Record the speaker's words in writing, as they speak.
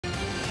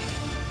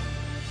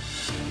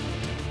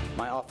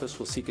My office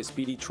will seek a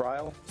speedy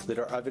trial so that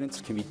our evidence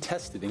can be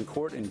tested in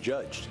court and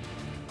judged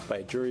by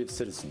a jury of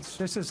citizens.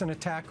 This is an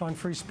attack on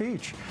free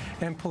speech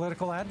and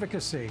political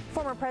advocacy.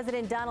 Former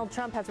President Donald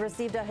Trump has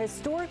received a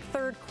historic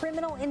third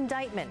criminal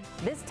indictment,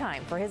 this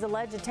time for his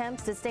alleged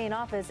attempts to stay in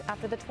office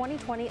after the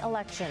 2020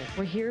 election.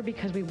 We're here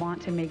because we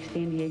want to make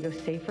San Diego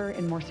safer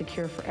and more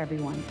secure for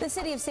everyone. The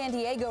city of San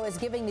Diego is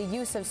giving the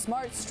use of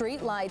smart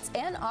street lights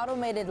and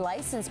automated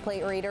license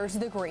plate readers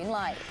the green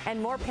light. And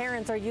more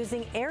parents are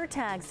using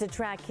AirTags to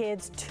track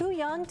kids too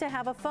young to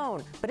have a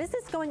phone. But is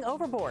this going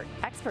overboard?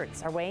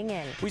 Experts are weighing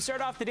in. We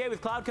start off the day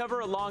with cloud cover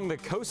along the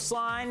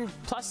coastline.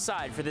 Plus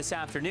side for this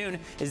afternoon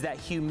is that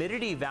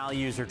humidity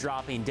values are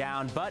dropping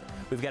down, but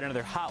we've got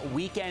another hot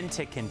weekend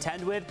to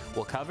contend with.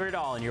 We'll cover it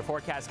all in your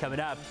forecast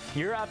coming up.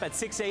 You're up at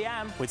 6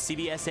 a.m. with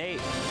CBS 8.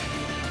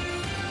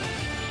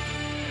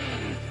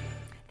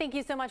 Thank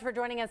you so much for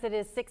joining us. It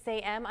is 6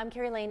 a.m. I'm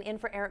Carrie Lane in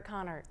for Eric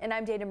Connor. And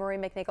I'm Dana Marie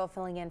McNichol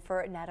filling in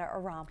for Netta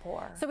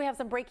Arampur. So we have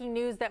some breaking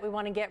news that we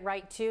want to get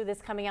right to.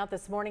 This coming out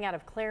this morning out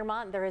of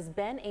Claremont. There has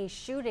been a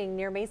shooting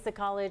near Mesa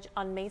College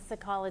on Mesa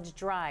College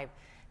Drive.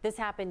 This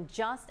happened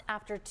just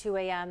after 2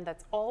 a.m.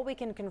 That's all we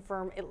can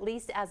confirm, at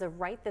least as of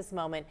right this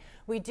moment.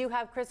 We do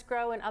have Chris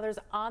Grow and others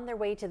on their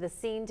way to the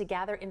scene to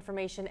gather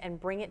information and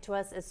bring it to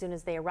us as soon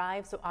as they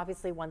arrive. So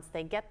obviously, once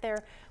they get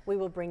there, we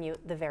will bring you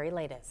the very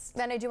latest.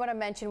 Then I do want to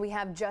mention we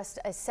have just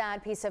a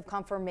sad piece of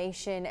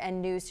confirmation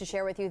and news to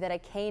share with you that a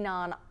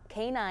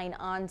canine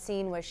on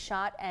scene was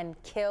shot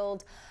and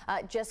killed.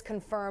 Just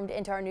confirmed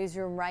into our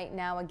newsroom right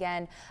now.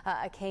 Again,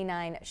 a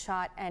canine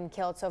shot and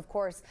killed. So of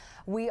course,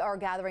 we are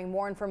gathering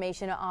more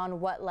information on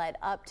what led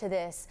up to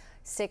this.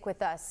 Stick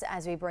with us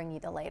as we bring you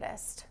the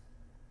latest.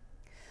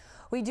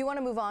 We do want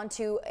to move on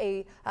to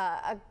a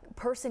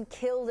person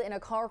killed in a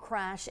car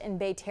crash in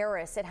Bay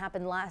Terrace. It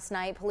happened last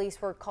night.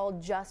 Police were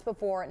called just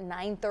before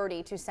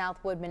 9:30 to South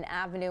Woodman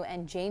Avenue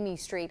and Jamie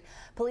Street.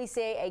 Police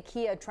say a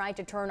Kia tried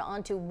to turn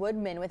onto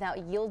Woodman without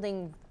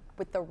yielding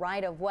with the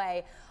right of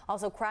way.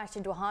 Also crashed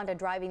into a Honda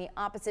driving the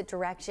opposite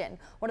direction.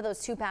 One of those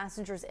two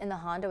passengers in the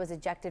Honda was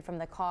ejected from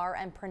the car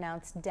and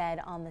pronounced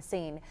dead on the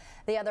scene.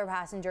 The other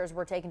passengers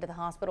were taken to the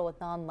hospital with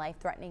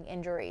non-life-threatening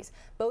injuries.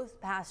 Both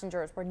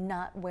passengers were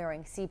not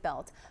wearing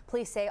seatbelts.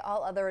 Police say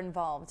all other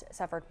involved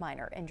suffered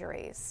minor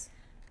injuries.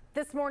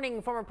 This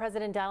morning, former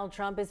President Donald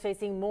Trump is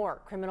facing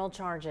more criminal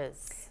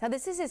charges. Now,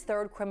 this is his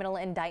third criminal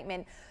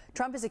indictment.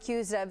 Trump is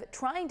accused of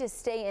trying to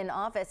stay in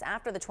office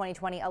after the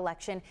 2020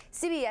 election.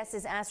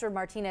 CBS's Astrid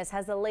Martinez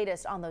has the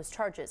latest on those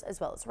charges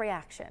as well as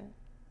reaction.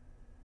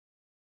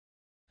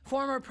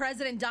 Former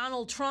President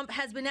Donald Trump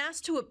has been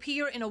asked to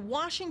appear in a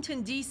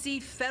Washington, D.C.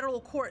 federal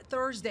court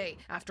Thursday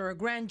after a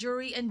grand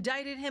jury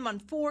indicted him on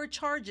 4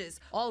 charges,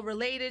 all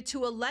related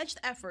to alleged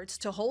efforts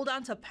to hold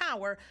on to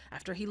power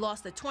after he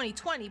lost the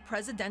 2020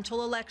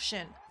 presidential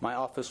election. My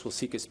office will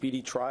seek a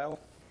speedy trial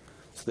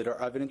so that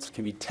our evidence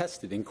can be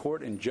tested in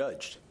court and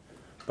judged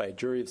by a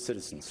jury of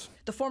citizens.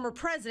 The former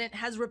president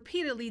has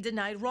repeatedly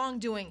denied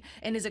wrongdoing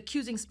and is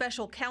accusing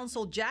special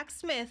counsel Jack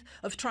Smith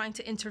of trying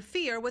to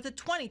interfere with the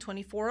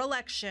 2024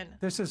 election.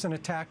 This is an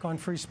attack on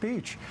free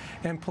speech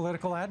and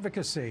political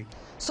advocacy.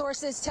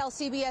 Sources tell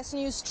CBS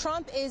News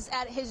Trump is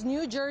at his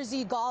New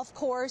Jersey golf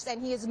course and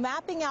he is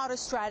mapping out a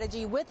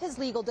strategy with his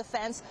legal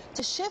defense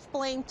to shift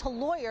blame to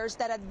lawyers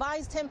that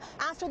advised him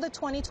after the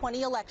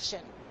 2020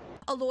 election.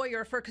 A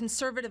lawyer for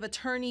conservative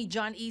attorney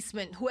John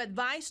Eastman, who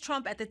advised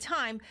Trump at the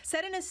time,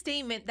 said in a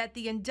statement that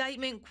the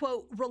indictment,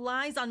 quote,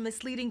 relies on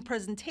misleading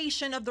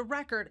presentation of the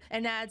record,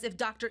 and adds if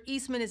Dr.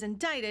 Eastman is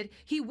indicted,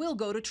 he will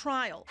go to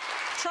trial.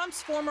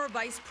 Trump's former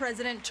vice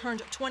president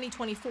turned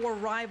 2024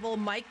 rival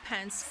Mike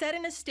Pence said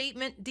in a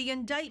statement the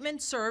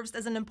indictment serves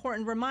as an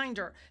important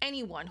reminder.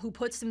 Anyone who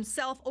puts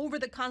himself over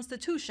the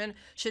Constitution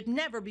should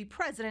never be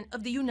president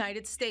of the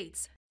United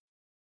States.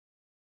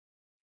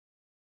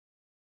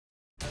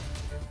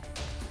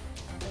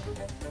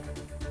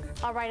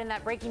 All right, and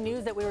that breaking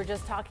news that we were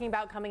just talking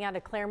about coming out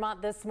of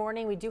Claremont this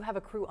morning, we do have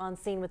a crew on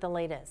scene with the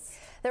latest.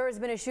 There has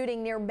been a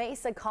shooting near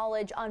Mesa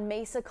College on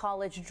Mesa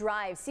College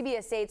Drive.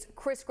 CBS 8's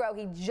Chris Grow,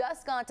 he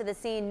just got to the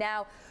scene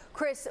now.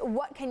 Chris,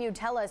 what can you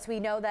tell us? We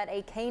know that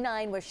a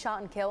canine was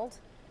shot and killed.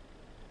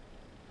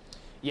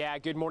 Yeah,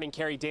 good morning,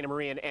 Carrie, Dana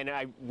Marie,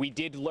 and we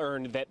did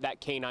learn that that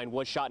canine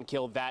was shot and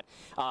killed. That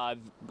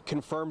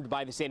confirmed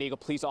by the San Diego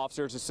Police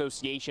Officers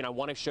Association. I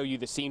want to show you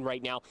the scene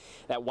right now.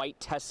 That white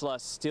Tesla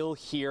still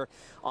here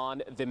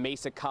on the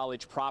Mesa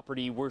College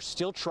property. We're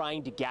still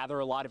trying to gather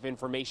a lot of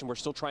information. We're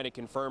still trying to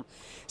confirm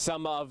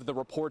some of the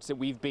reports that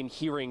we've been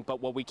hearing,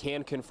 but what we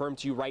can confirm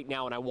to you right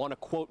now, and I want to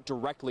quote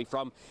directly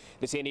from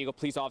the San Diego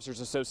Police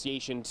Officers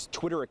Association's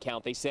Twitter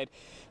account. They said,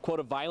 quote,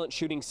 a violent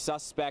shooting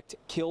suspect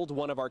killed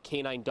one of our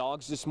canine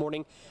dogs this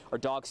morning. Our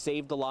dog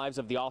saved the lives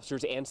of the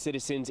officers and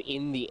citizens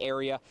in the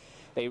area.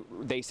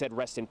 They said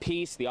rest in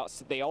peace.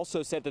 They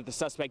also said that the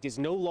suspect is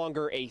no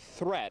longer a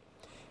threat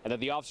and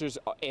that the officers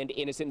and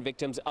innocent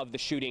victims of the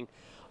shooting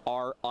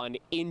are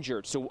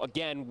uninjured. So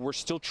again, we're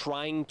still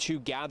trying to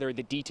gather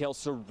the details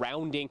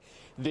surrounding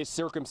this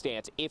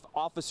circumstance. If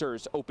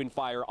officers open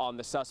fire on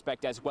the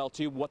suspect as well,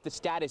 too, what the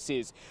status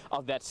is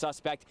of that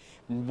suspect.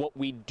 What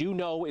we do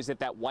know is that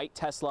that white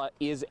Tesla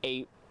is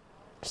a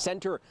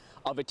center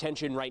of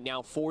attention right now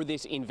for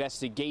this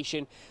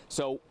investigation.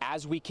 So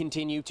as we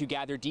continue to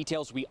gather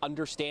details, we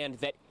understand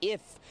that if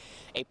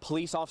a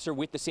police officer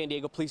with the San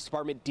Diego Police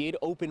Department did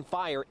open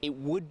fire, it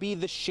would be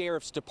the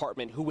Sheriff's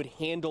Department who would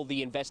handle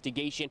the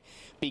investigation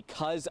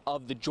because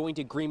of the joint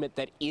agreement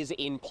that is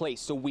in place.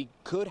 So we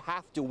could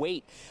have to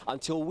wait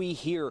until we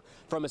hear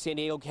from a San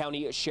Diego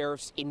County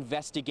Sheriff's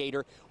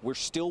investigator. We're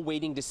still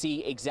waiting to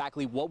see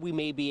exactly what we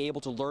may be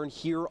able to learn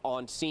here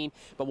on scene.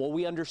 But what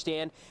we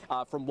understand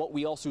from what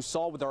we also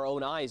saw with our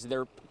own eyes,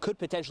 there could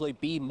potentially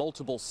be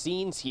multiple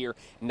scenes here,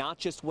 not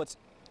just what's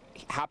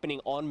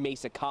happening on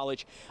Mesa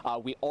College.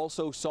 We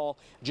also saw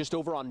just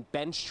over on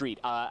Bench Street,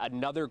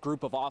 another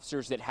group of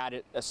officers that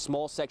had a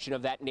small section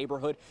of that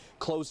neighborhood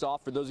closed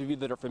off, for those of you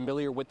that are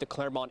familiar with the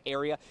Claremont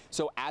area.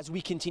 So as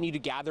we continue to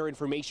gather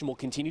information, we'll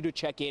continue to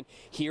check in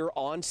here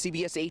on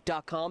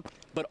CBS8.com,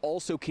 but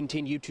also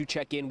continue to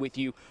check in with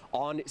you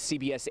on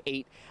CBS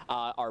 8,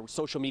 our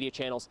social media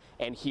channels,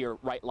 and here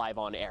right live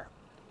on air.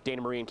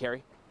 Dana Marie and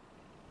Carrie.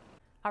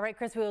 All right,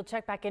 Chris, we will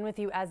check back in with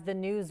you as the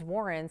news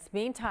warrants.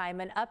 Meantime,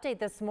 an update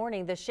this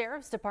morning. The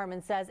Sheriff's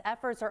Department says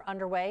efforts are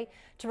underway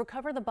to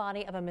recover the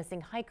body of a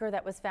missing hiker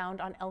that was found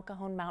on El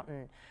Cajon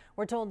Mountain.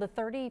 We're told the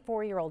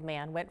 34-year-old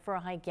man went for a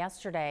hike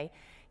yesterday.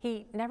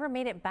 He never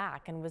made it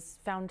back and was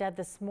found dead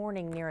this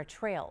morning near a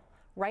trail.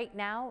 Right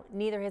now,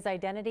 neither his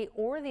identity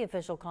or the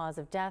official cause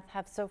of death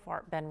have so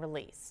far been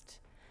released.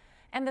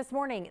 And this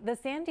morning, the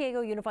San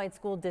Diego Unified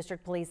School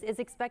District Police is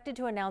expected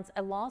to announce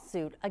a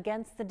lawsuit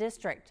against the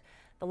district.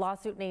 The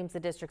lawsuit names the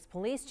district's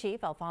police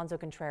chief, Alfonso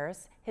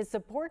Contreras, his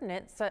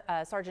subordinate,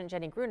 Sergeant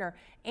Jenny Gruner,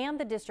 and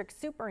the district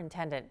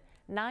superintendent.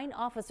 9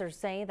 officers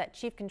say that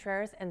Chief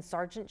Contreras and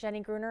Sergeant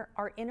Jenny Gruner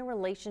are in a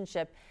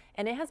relationship,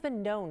 and it has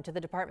been known to the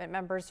department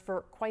members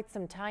for quite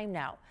some time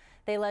now.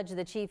 They allege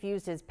the chief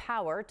used his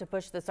power to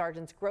push the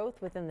sergeant's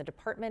growth within the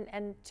department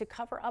and to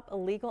cover up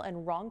illegal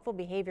and wrongful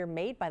behavior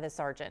made by the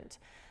sergeant.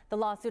 The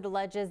lawsuit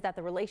alleges that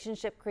the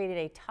relationship created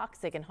a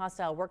toxic and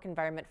hostile work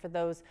environment for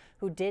those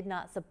who did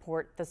not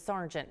support the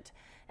sergeant.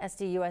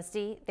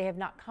 SDUSD, they have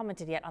not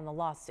commented yet on the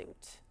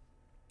lawsuit.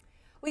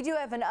 We do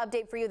have an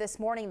update for you this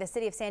morning. The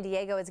city of San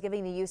Diego is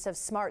giving the use of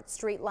smart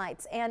street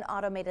lights and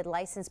automated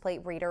license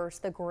plate readers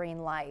the green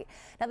light.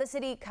 Now, the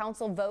city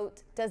council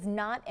vote does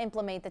not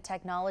implement the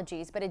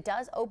technologies, but it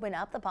does open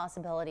up the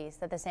possibilities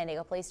that the San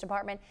Diego Police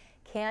Department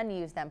can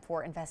use them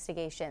for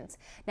investigations.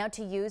 Now,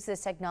 to use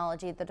this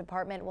technology, the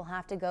department will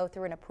have to go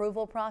through an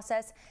approval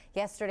process.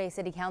 Yesterday's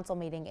city council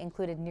meeting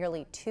included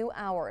nearly 2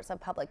 hours of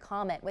public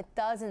comment, with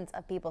dozens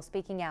of people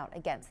speaking out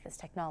against this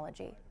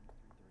technology.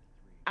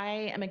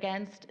 I am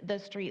against the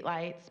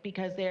streetlights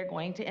because they're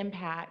going to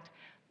impact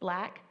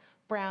Black,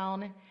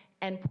 brown,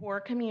 and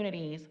poor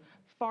communities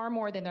far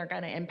more than they're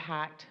going to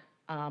impact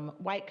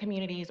white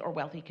communities or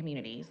wealthy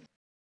communities.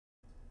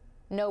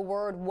 No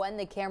word when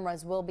the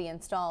cameras will be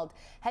installed.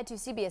 Head to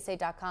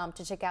CBS8.com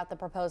to check out the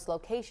proposed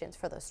locations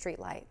for those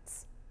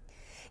streetlights.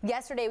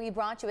 Yesterday, we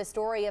brought you a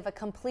story of a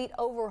complete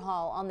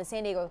overhaul on the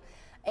San Diego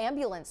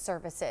ambulance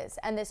services.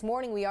 And this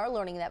morning, we are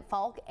learning that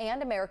Falk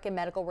and American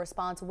Medical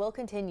Response will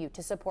continue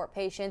to support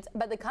patients,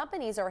 but the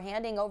companies are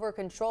handing over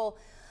control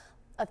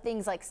of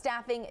things like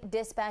staffing,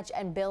 dispatch,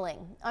 and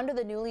billing. Under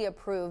the newly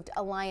approved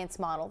Alliance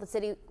model, the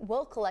city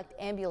will collect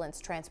ambulance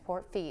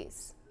transport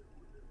fees.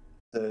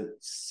 The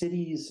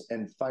cities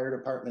and fire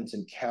departments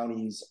and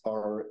counties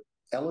are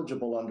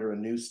eligible under a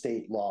new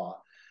state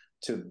law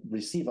to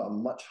receive a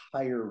much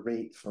higher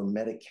rate for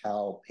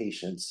Medi-Cal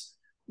patients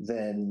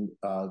than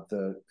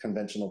the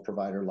conventional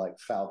provider like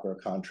Falk or a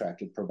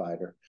contracted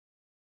provider.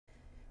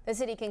 The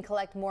city can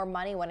collect more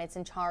money when it's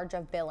in charge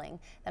of billing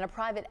than a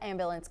private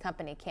ambulance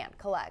company can't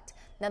collect.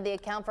 Now, they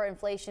account for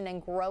inflation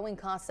and growing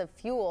costs of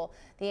fuel.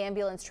 The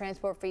ambulance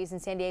transport fees in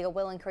San Diego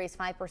will increase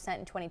 5%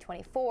 in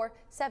 2024,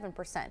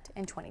 7%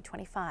 in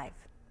 2025.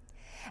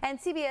 And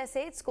CBS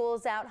 8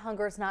 Schools Out,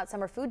 Hunger's Not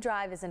Summer Food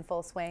Drive is in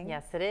full swing.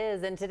 Yes, it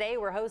is. And today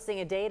we're hosting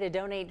a day to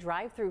donate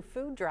drive-through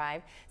food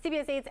drive.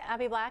 CBS 8's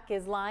Abby Black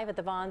is live at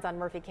the Vons on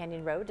Murphy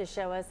Canyon Road to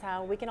show us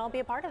how we can all be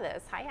a part of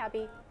this. Hi,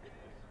 Abby.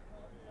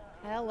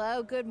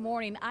 Hello, good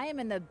morning. I am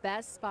in the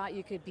best spot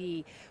you could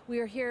be. We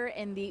are here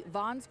in the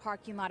Vons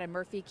parking lot in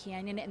Murphy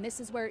Canyon, and this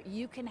is where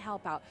you can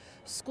help out.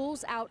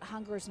 Schools Out,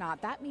 Hunger's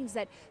Not. That means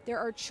that there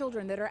are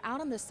children that are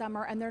out in the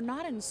summer and they're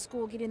not in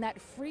school getting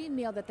that free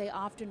meal that they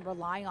often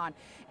rely on.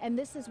 And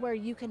this is where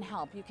you can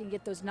help. You can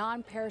get those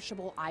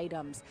non-perishable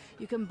items.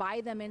 You can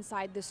buy them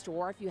inside the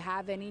store if you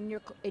have any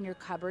in your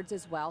cupboards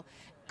as well.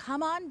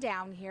 Come on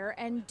down here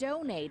and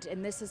donate.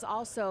 And this is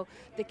also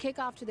the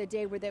kickoff to the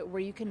day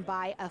where you can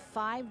buy a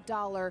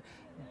 $5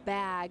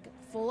 bag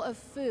full of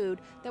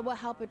food that will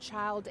help a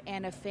child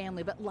and a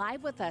family. But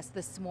live with us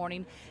this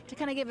morning to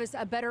kind of give us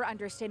a better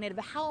understanding of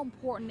how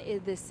important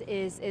this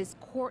is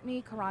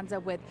Courtney Carranza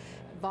with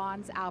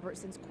Vons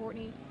Albertsons.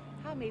 Courtney,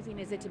 How amazing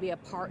is it to be a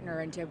partner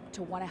and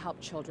to want to help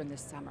children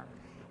this summer?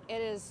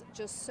 It is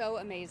just so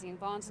amazing.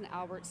 Vons and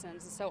Albertsons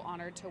is so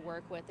honored to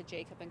work with the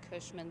Jacob and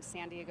Cushman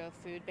San Diego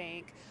Food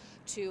Bank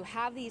to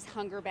have these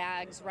hunger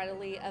bags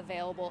readily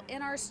available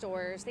in our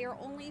stores. They are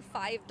only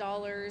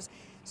 $5,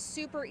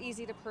 super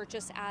easy to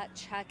purchase at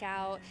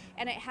checkout,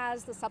 and it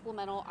has the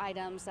supplemental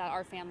items that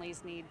our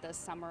families need this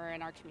summer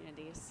in our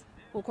communities.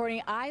 Well,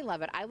 Courtney, I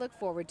love it. I look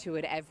forward to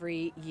it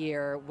every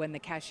year when the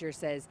cashier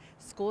says,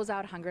 "School's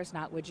out, hunger's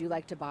not. Would you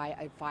like to buy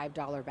a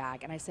 $5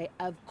 bag?" And I say,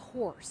 of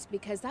course,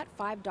 because that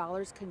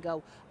 $5 can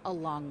go a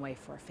long way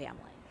for a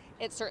family.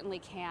 It certainly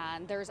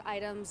can. There's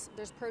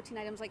protein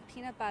items like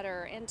peanut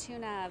butter and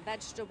tuna,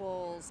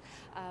 vegetables,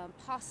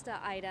 pasta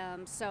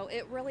items. So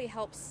it really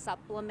helps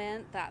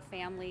supplement that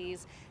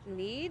family's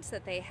needs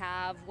that they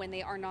have when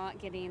they are not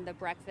getting the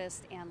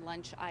breakfast and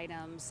lunch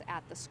items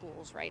at the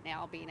schools right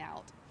now being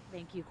out.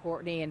 Thank you,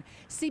 Courtney. And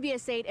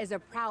CBS 8 is a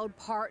proud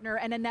partner,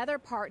 and another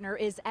partner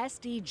is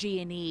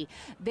SDG&E.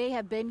 They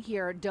have been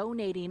here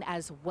donating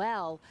as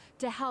well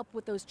to help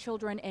with those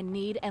children in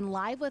need. And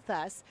live with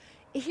us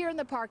here in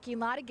the parking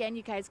lot, again,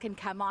 you guys can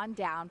come on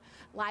down.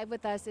 Live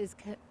with us is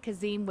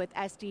Kazim with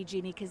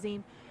SDG&E.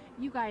 Kazim,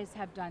 you guys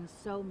have done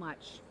so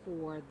much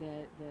for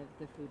the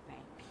food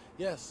bank.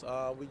 Yes,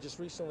 we just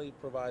recently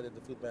provided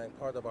the food bank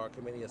part of our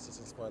community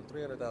assistance fund,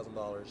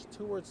 $300,000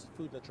 towards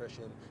food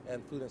nutrition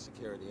and food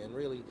insecurity. And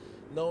really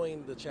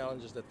knowing the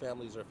challenges that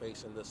families are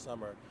facing this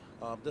summer,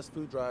 this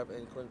food drive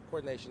in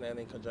coordination and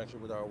in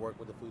conjunction with our work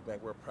with the food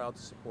bank, we're proud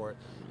to support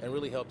and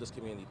really help this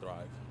community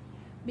thrive.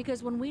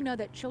 Because when we know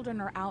that children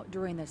are out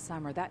during the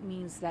summer, that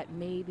means that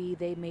maybe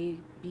they may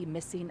be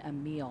missing a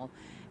meal.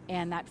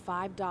 And that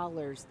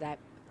 $5, that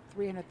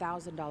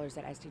 $300,000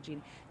 at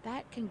SDG,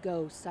 that can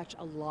go such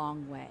a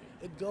long way.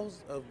 It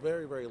goes a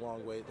very, very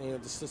long way. You know,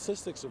 the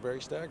statistics are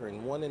very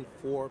staggering. 1 in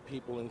 4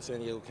 people in San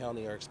Diego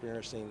County are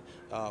experiencing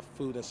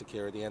food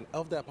insecurity, and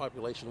of that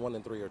population, 1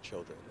 in 3 are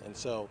children. And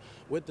so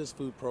with this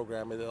food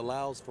program, it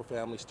allows for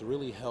families to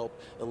really help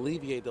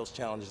alleviate those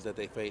challenges that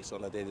they face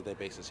on a day-to-day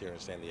basis here in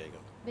San Diego.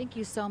 Thank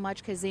you so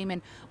much, Kazim.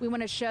 And we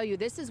want to show you,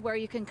 this is where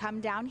you can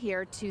come down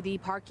here to the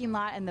parking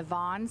lot in the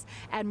Vons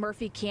at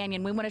Murphy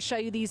Canyon. We want to show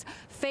you these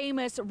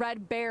famous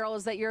red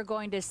barrels that you're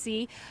going to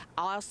see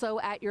also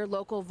at your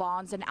local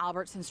Vons and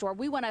Albertson store.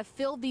 We want to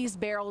fill these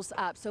barrels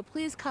up, so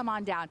please come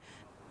on down.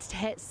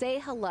 Say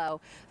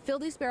hello. Fill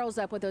these barrels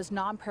up with those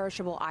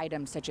non-perishable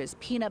items such as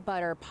peanut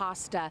butter,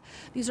 pasta.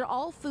 These are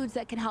all foods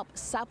that can help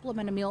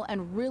supplement a meal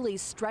and really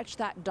stretch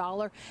that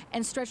dollar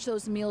and stretch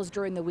those meals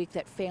during the week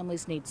that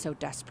families need so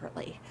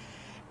desperately.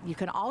 You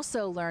can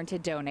also learn to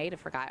donate.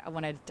 I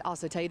want to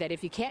also tell you that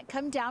if you can't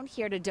come down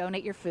here to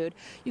donate your food,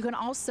 you can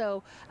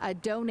also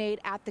donate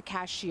at the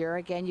cashier.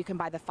 Again, you can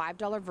buy the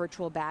 $5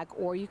 virtual bag,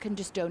 or you can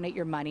just donate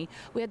your money.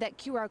 We have that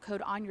QR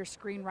code on your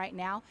screen right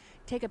now.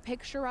 Take a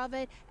picture of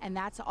it, and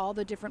that's all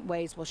the different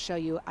ways we'll show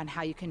you on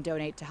how you can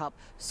donate to help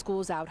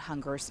Schools Out,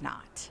 Hunger's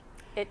Not.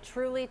 It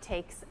truly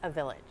takes a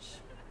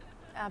village.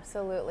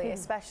 Absolutely,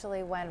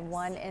 especially when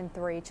 1 in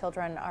 3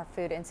 children are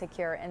food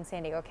insecure in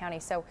San Diego County.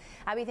 So,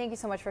 Abby, thank you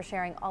so much for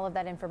sharing all of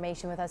that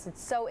information with us.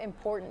 It's so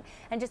important.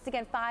 And just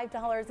again,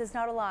 $5 is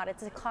not a lot.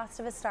 It's the cost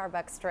of a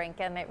Starbucks drink,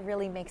 and it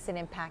really makes an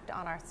impact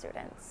on our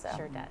students. So,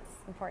 sure does.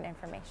 Important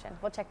information.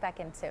 We'll check back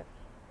in too.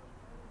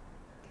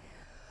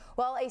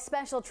 Well, a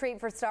special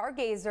treat for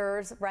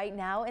stargazers right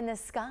now in the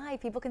sky.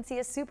 People can see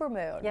a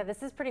supermoon. Yeah,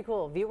 this is pretty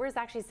cool. Viewers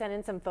actually sent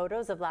in some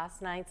photos of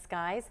last night's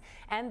skies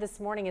and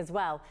this morning as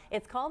well.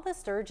 It's called the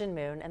Sturgeon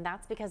Moon, and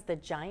that's because the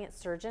giant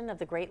sturgeon of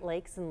the Great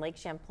Lakes and Lake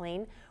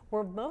Champlain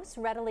were most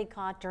readily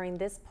caught during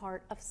this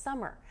part of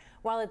summer.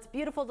 While it's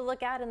beautiful to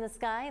look at in the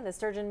sky, the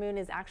Sturgeon Moon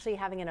is actually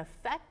having an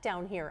effect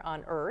down here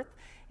on Earth.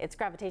 Its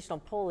gravitational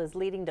pull is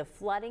leading to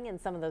flooding in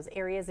some of those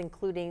areas,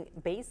 including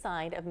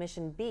Bayside of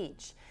Mission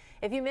Beach.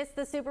 If you missed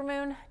the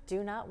supermoon,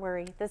 do not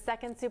worry. The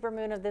second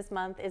supermoon of this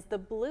month is the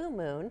blue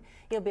moon.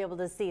 You'll be able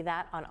to see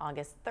that on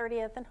August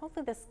 30th, and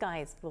hopefully the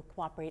skies will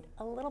cooperate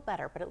a little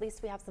better, but at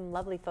least we have some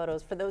lovely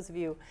photos for those of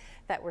you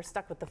that were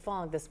stuck with the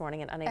fog this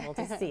morning and unable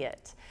to see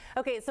it.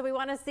 Okay, so we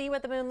want to see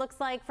what the moon looks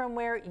like from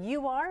where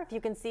you are. If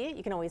you can see it,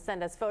 you can always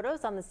send us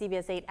photos on the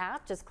CBS 8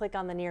 app. Just click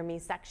on the Near Me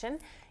section.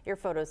 Your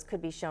photos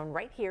could be shown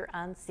right here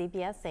on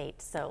CBS 8.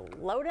 So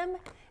load them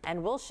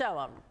and we'll show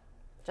them.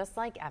 Just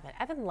like Evan.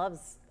 Evan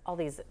loves all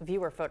these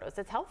viewer photos.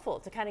 It's helpful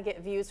to kind of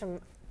get views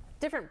from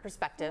different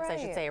perspectives, I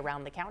should say,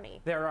 around the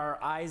county. There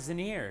are eyes and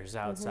ears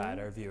outside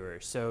our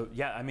viewers. So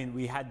yeah, I mean,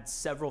 we had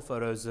several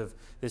photos of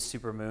this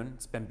supermoon.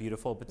 It's been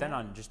beautiful, but then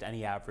on just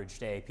any average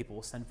day, people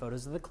will send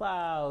photos of the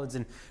clouds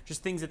and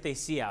just things that they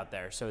see out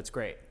there. So it's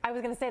great. I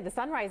was going to say the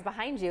sunrise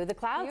behind you. The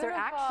clouds are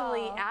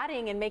actually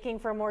adding and making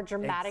for a more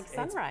dramatic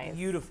sunrise. It's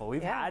beautiful.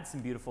 We've had some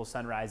beautiful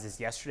sunrises.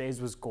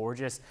 Yesterday's was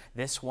gorgeous.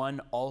 This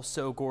one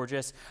also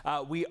gorgeous.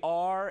 We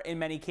are in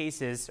many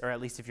cases, or at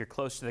least if you're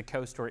close to the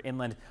coast or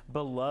inland,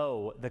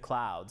 below the clouds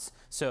clouds.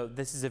 So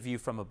this is a view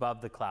from above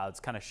the clouds,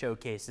 kind of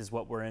showcases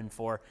what we're in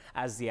for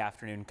as the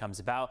afternoon comes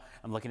about.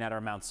 I'm looking at our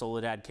Mount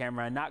Soledad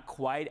camera, not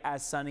quite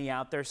as sunny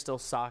out there, still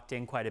socked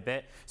in quite a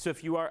bit. So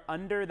if you are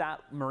under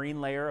that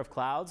marine layer of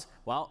clouds,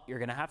 well, you're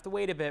going to have to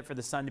wait a bit for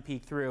the sun to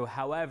peek through.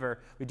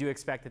 However, we do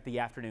expect that the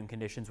afternoon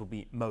conditions will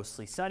be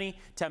mostly sunny.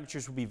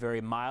 Temperatures will be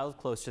very mild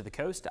close to the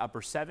coast, upper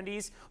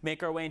 70s,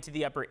 make our way into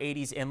the upper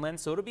 80s inland.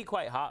 So it'll be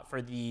quite hot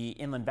for the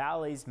inland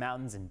valleys,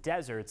 mountains, and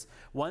deserts.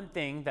 One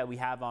thing that we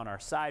have on our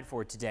side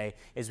for today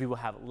is we will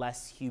have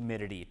less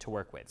humidity to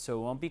work with. So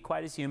it won't be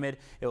quite as humid.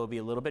 It will be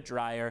a little bit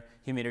drier.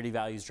 Humidity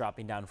values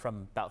dropping down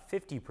from about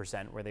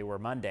 50% where they were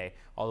Monday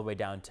all the way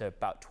down to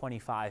about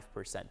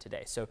 25%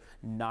 today. So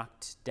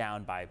knocked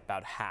down by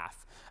about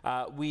half.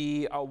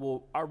 We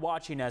are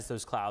watching as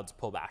those clouds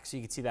pull back. So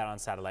you can see that on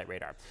satellite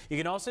radar. You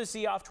can also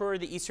see off toward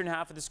the eastern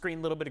half of the screen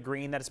a little bit of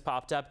green that has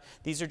popped up.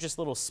 These are just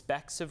little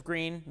specks of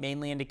green,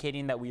 mainly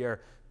indicating that we are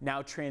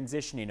now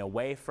transitioning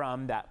away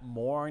from that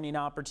morning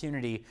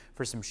opportunity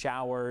for some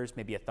showers,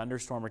 maybe a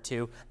thunderstorm or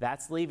two.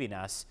 That's leaving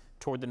us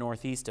toward the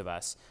northeast of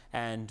us,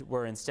 and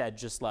we're instead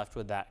just left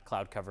with that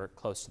cloud cover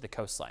close to the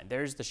coastline.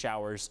 There's the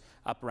showers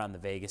up around the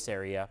Vegas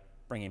area,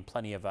 bringing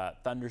plenty of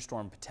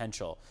thunderstorm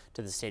potential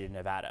to the state of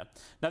Nevada.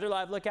 Another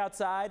live look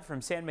outside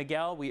from San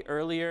Miguel. We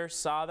earlier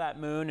saw that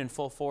moon in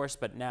full force,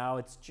 but now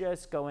it's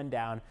just going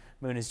down.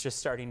 Moon is just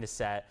starting to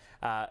set.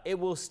 It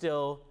will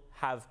still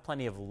have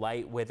plenty of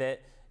light with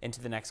it into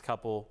the next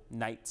couple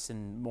nights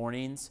and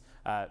mornings.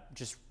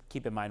 Just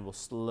keep in mind, we'll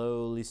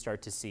slowly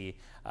start to see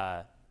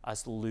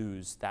us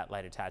lose that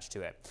light attached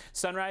to it.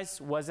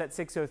 Sunrise was at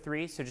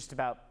 6:03, so just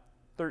about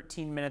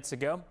 13 minutes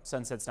ago.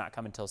 Sunset's not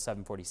coming until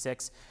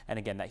 7:46. And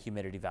again, that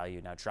humidity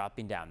value now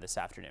dropping down this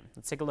afternoon.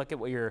 Let's take a look at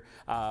what your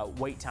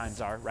wait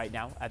times are right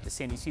now at the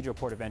San Ysidro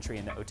Port of Entry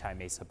and the Otay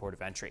Mesa Port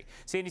of Entry.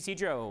 San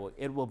Ysidro,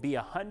 it will be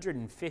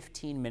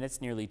 115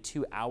 minutes, nearly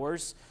 2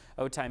 hours.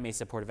 Otay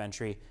Mesa Port of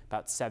Entry,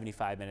 about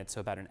 75 minutes,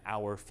 so about an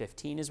hour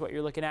 15 is what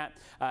you're looking at.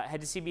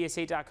 Head to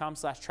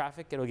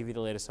cbs8.com/traffic. It'll give you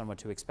the latest on what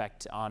to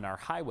expect on our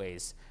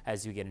highways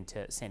as you get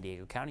into San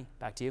Diego County.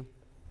 Back to you.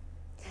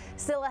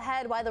 Still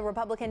ahead, why the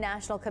Republican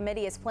National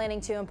Committee is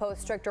planning to impose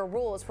stricter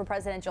rules for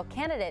presidential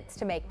candidates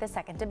to make the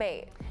second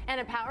debate.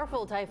 And a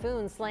powerful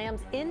typhoon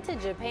slams into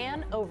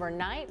Japan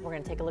overnight. We're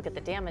going to take a look at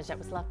the damage that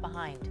was left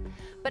behind.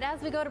 But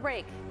as we go to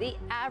break, the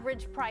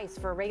average price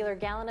for a regular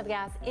gallon of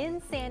gas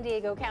in San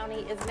Diego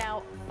County is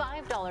now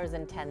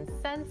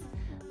 $5.10.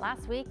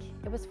 Last week,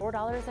 it was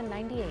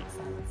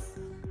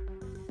 $4.98.